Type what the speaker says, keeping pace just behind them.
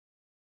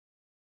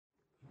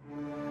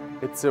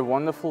It's a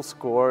wonderful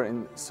score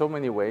in so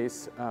many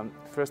ways.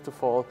 First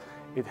of all,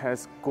 it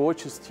has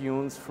gorgeous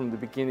tunes from the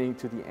beginning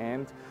to the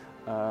end.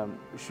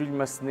 Jules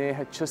Massenet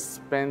had just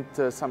spent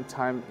some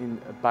time in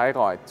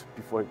Bayreuth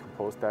before he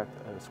composed that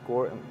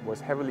score, and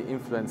was heavily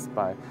influenced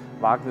by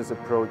Wagner's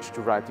approach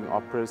to writing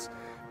operas,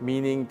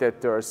 meaning that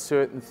there are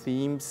certain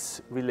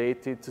themes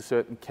related to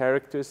certain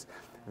characters.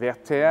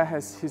 Werther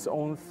has his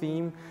own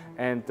theme,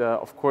 and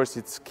of course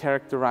it's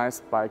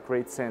characterized by a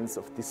great sense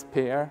of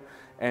despair.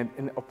 And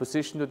in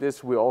opposition to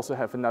this, we also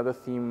have another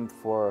theme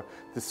for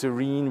the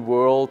serene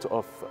world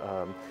of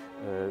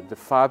the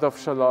father of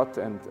Charlotte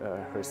and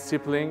her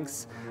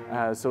siblings.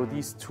 So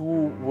these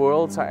two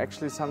worlds are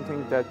actually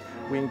something that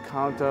we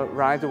encounter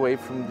right away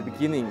from the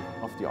beginning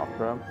of the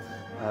opera.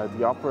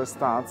 The opera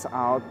starts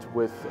out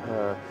with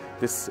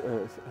this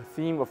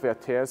theme of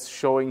Werther's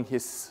showing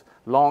his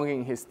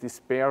longing, his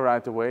despair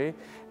right away,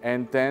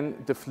 and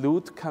then the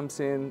flute comes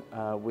in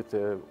with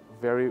a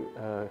very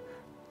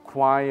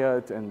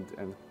quiet and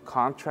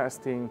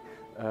contrasting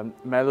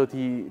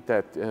melody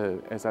that,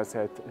 as I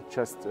said,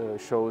 just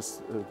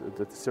shows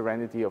the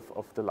serenity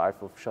of the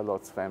life of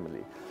Charlotte's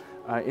family.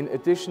 In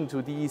addition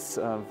to these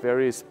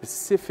very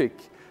specific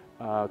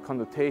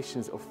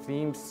connotations of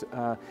themes,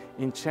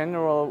 in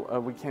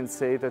general we can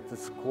say that the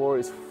score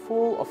is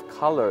full of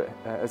color.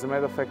 As a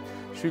matter of fact,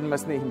 Jules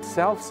Massenet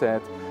himself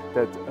said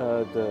that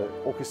the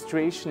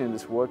orchestration in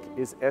this work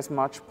is as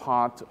much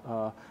part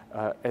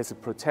as a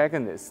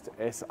protagonist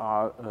as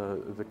are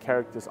the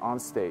characters on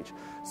stage.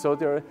 So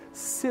there are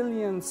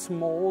zillion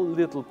small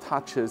little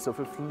touches of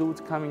a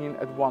flute coming in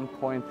at one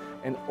point,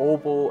 an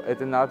oboe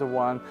at another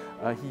one.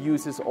 He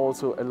uses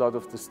also a lot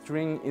of the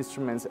string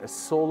instruments as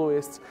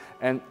soloists,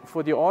 and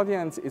for the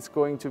audience it's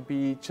going to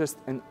be just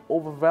an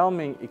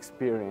overwhelming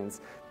experience,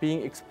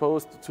 being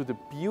exposed to the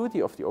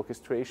beauty of the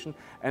orchestration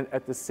and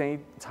at the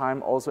same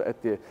time also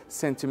at the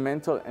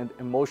sentimental and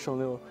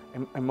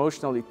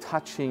emotionally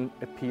touching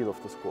appeal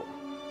of the score.